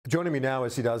Joining me now,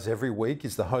 as he does every week,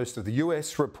 is the host of the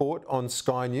US Report on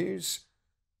Sky News,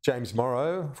 James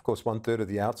Morrow, of course, one-third of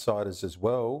The Outsiders as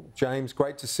well. James,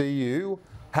 great to see you.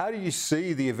 How do you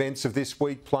see the events of this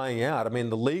week playing out? I mean,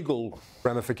 the legal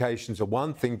ramifications are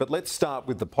one thing, but let's start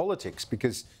with the politics,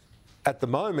 because at the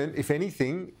moment, if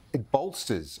anything, it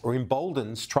bolsters or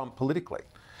emboldens Trump politically.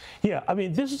 Yeah, I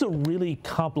mean, this is a really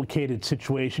complicated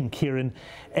situation, Kieran,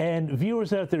 and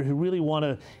viewers out there who really want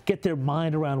to get their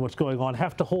mind around what's going on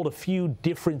have to hold a few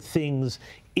different things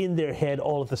in their head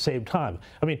all at the same time.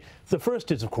 I mean, the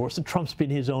first is, of course, that Trump's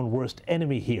been his own worst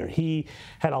enemy here. He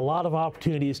had a lot of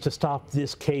opportunities to stop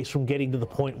this case from getting to the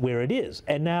point where it is.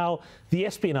 And now the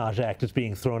Espionage Act is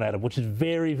being thrown at him, which is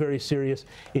very, very serious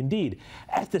indeed.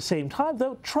 At the same time,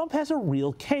 though, Trump has a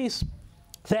real case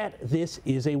that this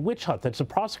is a witch hunt, that's a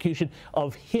prosecution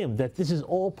of him, that this is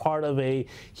all part of a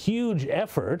huge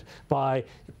effort by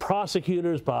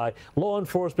prosecutors, by law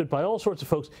enforcement, by all sorts of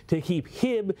folks to keep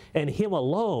him and him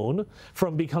alone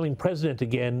from becoming president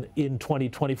again in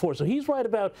 2024. So he's right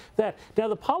about that. Now,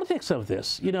 the politics of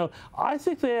this, you know, I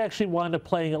think they actually wind up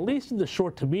playing, at least in the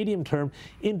short to medium term,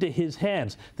 into his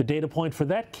hands. The data point for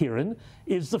that, Kieran,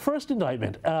 is the first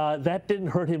indictment. That didn't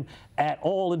hurt him at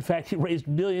all. In fact, he raised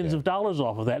millions of dollars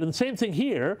off of that. And the same thing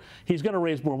here, he's going to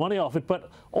raise more money off it, but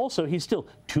also he's still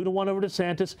 2-1 over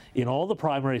DeSantis in all the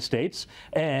primary states,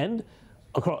 and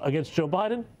against Joe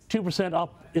Biden, 2%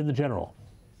 up in the general.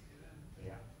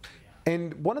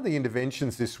 And one of the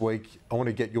interventions this week, I want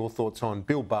to get your thoughts on.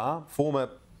 Bill Barr, former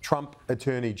Trump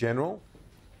Attorney General,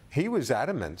 he was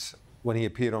adamant when he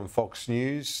appeared on Fox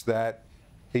News that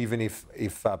even if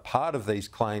part of these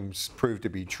claims proved to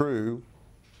be true,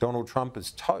 Donald Trump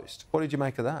is toast. What did you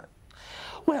make of that?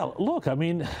 Well, look, I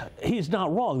mean, he's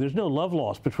not wrong. There's no love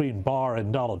lost between Barr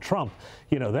and Donald Trump,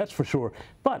 you know, that's for sure.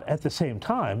 But at the same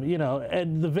time, you know,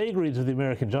 and the vagaries of the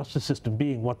American justice system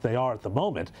being what they are at the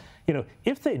moment, you know,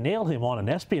 if they nail him on an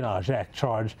Espionage Act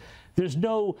charge, there's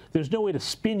no way to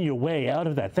spin your way out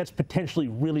of that. That's potentially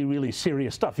really, really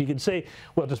serious stuff. You can say,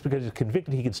 well, just because he's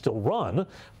convicted, he can still run.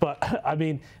 But, I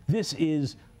mean, this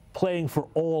is playing for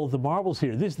all of the marbles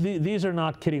here. These are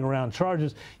not kidding around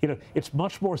charges. You know, it's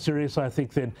much more serious, I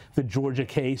think, than the Georgia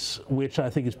case, which I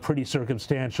think is pretty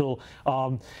circumstantial.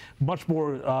 Much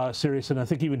more serious than I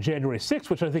think even January 6th,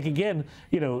 which I think, again,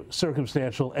 you know,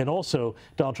 circumstantial. And also,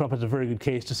 Donald Trump has a very good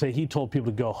case to say he told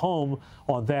people to go home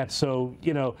on that. So,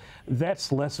 you know,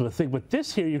 that's less of a thing. But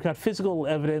this here, you've got physical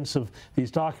evidence of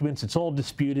these documents. It's all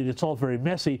disputed. It's all very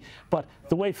messy. But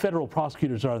the way federal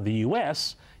prosecutors are in the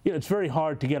U.S., you know, it's very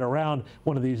hard to get around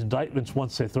one of these indictments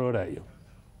once they throw it at you.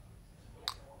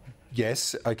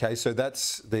 Yes, okay, so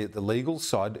that's the legal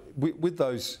side. With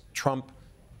those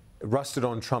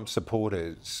rusted-on Trump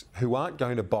supporters who aren't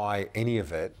going to buy any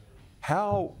of it,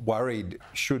 how worried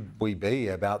should we be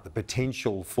about the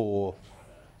potential for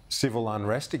civil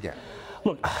unrest again?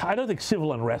 Look, I don't think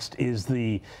civil unrest is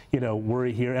the, you know,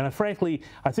 worry here. And frankly,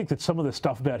 I think that some of the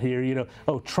stuff about here, you know,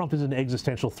 oh, Trump is an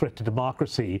existential threat to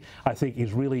democracy, I think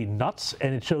is really nuts.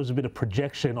 And it shows a bit of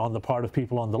projection on the part of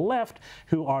people on the left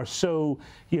who are so,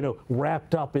 you know,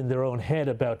 wrapped up in their own head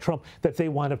about Trump that they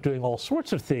wind up doing all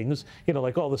sorts of things, you know,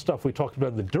 like all the stuff we talked about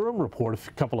in the Durham report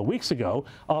a couple of weeks ago,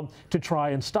 to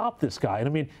try and stop this guy. And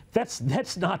I mean, that's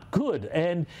not good.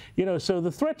 And, you know, so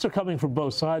the threats are coming from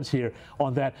both sides here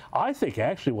on that. I think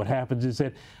actually what happens is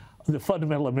that the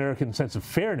fundamental American sense of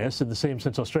fairness, in the same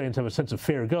sense Australians have a sense of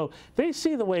fair go, they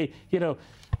see the way, you know,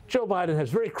 Joe Biden has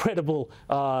very credible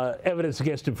evidence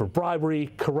against him for bribery,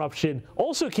 corruption,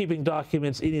 also keeping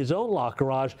documents in his own locker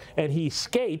garage, and he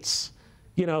skates,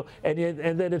 you know, and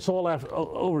then it's all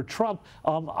over Trump.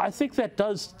 I think that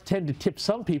does tend to tip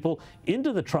some people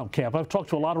into the Trump camp. I've talked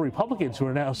to a lot of Republicans who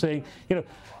are now saying, you know,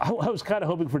 I was kind of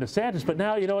hoping for DeSantis, but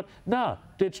now, you know what, nah,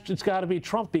 it's got to be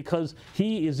Trump because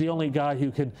he is the only guy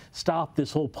who can stop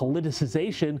this whole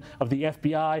politicization of the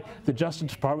FBI, the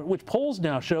Justice Department, which polls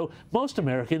now show most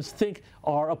Americans think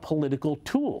are a political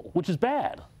tool, which is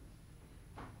bad.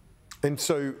 And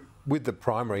so with the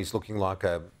primaries looking like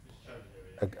a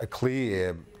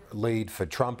clear lead for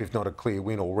Trump, if not a clear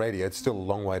win already. It's still a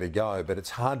long way to go, but it's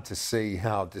hard to see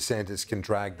how DeSantis can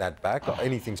drag that back.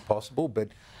 Anything's possible, but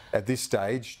at this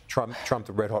stage, Trump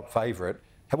the red-hot favourite.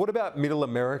 What about Middle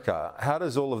America? How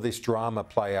does all of this drama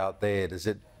play out there? Does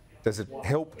it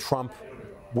help Trump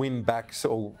win back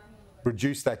or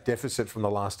reduce that deficit from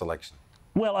the last election?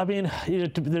 Well, I mean, you know,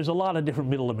 there's a lot of different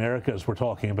Middle Americas we're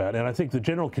talking about, and I think the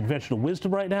general conventional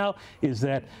wisdom right now is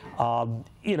that,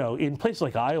 you know, in places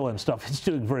like Iowa and stuff, it's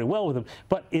doing very well with them.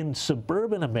 But in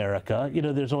suburban America, you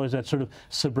know, there's always that sort of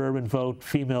suburban vote,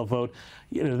 female vote.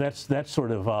 You know, that's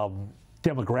sort of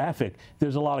demographic,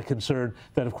 there's a lot of concern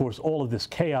that, of course, all of this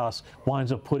chaos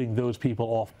winds up putting those people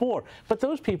off board. But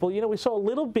those people, you know, we saw a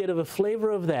little bit of a flavor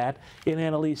of that in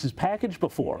Annalise's package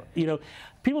before. You know,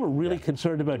 people are really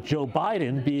concerned about Joe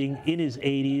Biden being in his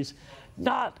 80s,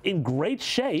 not in great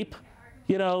shape,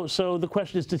 you know, so the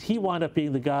question is, does he wind up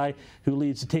being the guy who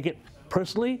leads the ticket?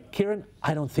 Personally, Kieran,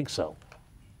 I don't think so.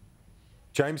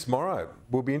 James Morrow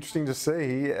will be interesting to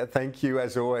see. Thank you,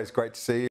 as always. Great to see you.